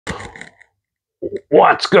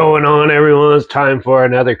What's going on, everyone? It's time for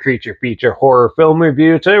another creature feature horror film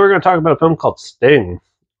review. Today we're going to talk about a film called Sting. It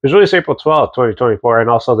was released April 12th, 2024, and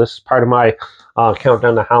also this is part of my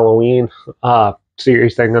countdown to Halloween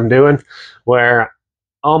series thing I'm doing, where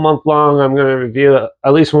all month long I'm going to review,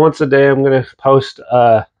 at least once a day, I'm going to post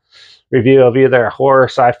a review of either a horror,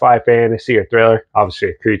 sci-fi, fantasy, or thriller. Obviously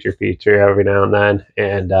a creature feature every now and then,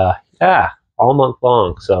 and yeah, all month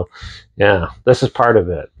long. So yeah, this is part of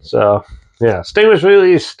it. So yeah, Sting was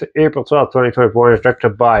released April 12th, 2024, and is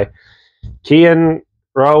directed by Kian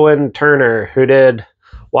Rowan Turner, who did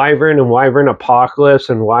Wyvern and Wyvern Apocalypse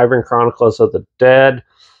and Wyvern Chronicles of the Dead.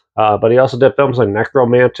 But he also did films like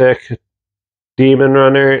Necromantic, Demon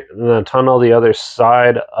Runner, and The Tunnel, The Other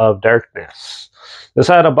Side of Darkness. This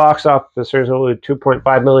had a box office of only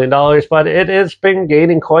 $2.5 million, but it has been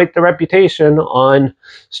gaining quite the reputation on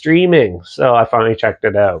streaming, so I finally checked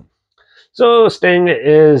it out. So Sting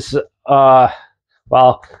is,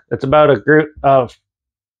 well, it's about a group of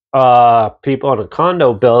people in a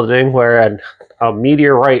condo building where a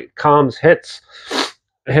meteorite comes into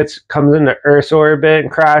Earth's orbit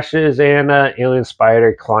and crashes, and an alien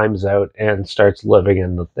spider climbs out and starts living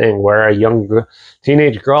in the thing, where a young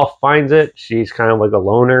teenage girl finds it. She's kind of like a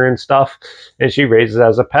loner and stuff, and she raises it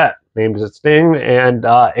as a pet, names it Sting, and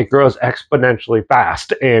it grows exponentially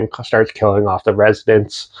fast and starts killing off the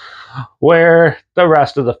residents, where the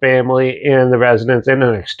rest of the family and the residents and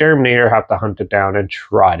an exterminator have to hunt it down and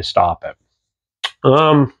try to stop it.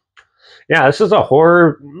 Yeah, this is a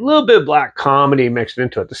horror, a little bit of black comedy mixed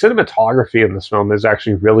into it. The cinematography in this film is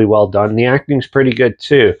actually really well done. The acting's pretty good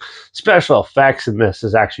too. Special effects in this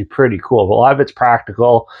is actually pretty cool. A lot of it's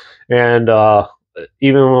practical, and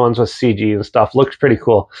even the ones with CG and stuff looks pretty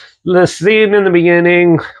cool. The scene in the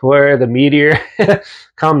beginning where the meteor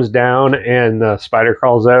comes down and the spider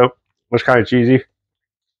crawls out was kind of cheesy.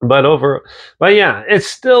 But yeah, it's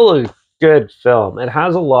still a good film. It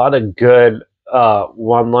has a lot of good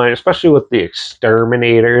one line, especially with the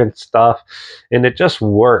exterminator and stuff, and it just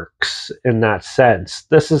works in that sense.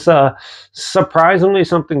 This is surprisingly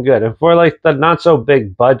something good, and for like the not so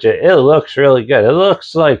big budget, it looks really good. It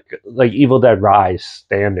looks like Evil Dead Rise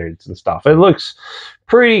standards and stuff. It looks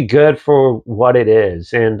pretty good for what it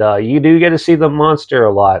is, and you do get to see the monster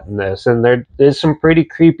a lot in this, and there's some pretty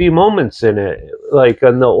creepy moments in it, like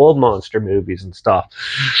in the old monster movies and stuff.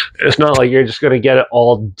 It's not like you're just going to get it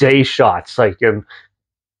all day shots like in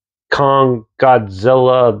Kong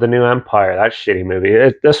Godzilla The New Empire, that shitty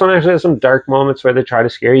movie. This one actually has some dark moments where they try to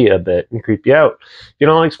scare you a bit and creep you out. If you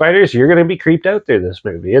don't like spiders, you're going to be creeped out through this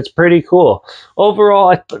movie. It's pretty cool.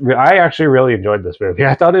 Overall, I actually really enjoyed this movie.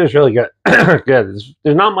 I thought it was really good. Good.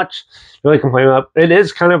 There's not much to really complain about. It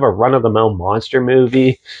is kind of a run-of-the-mill monster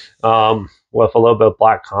movie, with a little bit of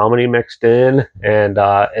black comedy mixed in, and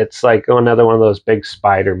it's like another one of those big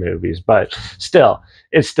spider movies, but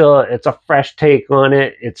it's a fresh take on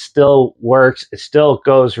it. It still works. It still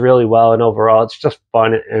goes really well, and overall it's just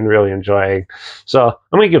fun and really enjoying. So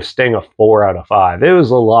I'm gonna give Sting a 4 out of 5. It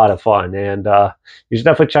was a lot of fun, and you should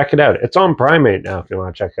definitely check it out. It's on Prime right now if you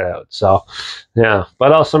want to check it out. So yeah,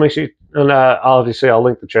 but also make sure and obviously I'll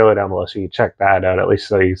link the trailer down below so you check that out, at least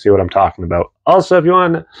so you can see what I'm talking about. Also, if you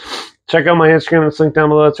want, check out my Instagram. It's linked down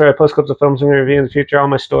below. That's where I post clips of films I'm going to review in the future on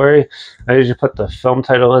my story. I usually put the film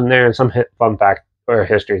title in there and some fun fact or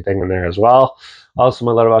history thing in there as well. Also,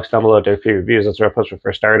 my Letterbox down below, there for reviews. That's where I post my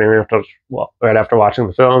first starting right after watching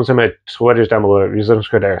the films. And my Twitter's down below. Reviews and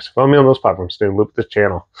there. So follow me on those platforms to loop this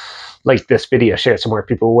channel. Like this video, share it so more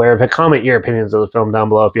people aware of it. Comment your opinions of the film down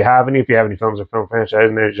below if you have any films or film franchise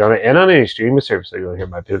in their genre, and on any streaming service that you'll hear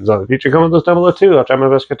my opinions on in the future. Comment those down below too. I'll try my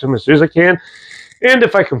best to get to them as soon as I can, and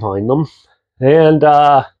if I can find them. And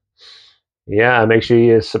yeah, make sure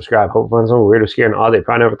you subscribe. Hope you find some weird, scary, and odd they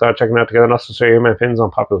probably never thought of checking out together. And also share my opinions on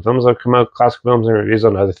popular films that have come out, classic films, and reviews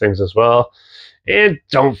on other things as well. And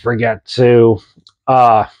don't forget to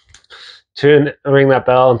ring that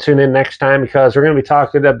bell and tune in next time, because we're going to be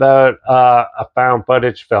talking about a found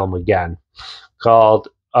footage film again called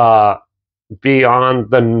Beyond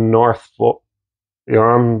the North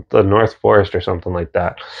Forest or something like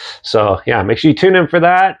that. So yeah, make sure you tune in for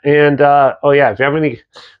that. And oh yeah, if you have any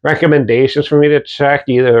recommendations for me to check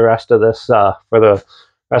either the rest of this for the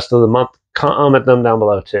rest of the month, comment them down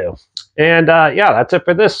below too. And yeah, that's it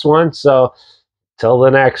for this one. So till the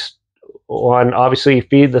next one, obviously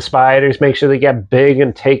feed the spiders, make sure they get big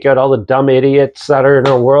and take out all the dumb idiots that are in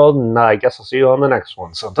our world, and I guess I'll see you on the next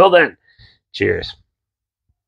one. So until then, cheers.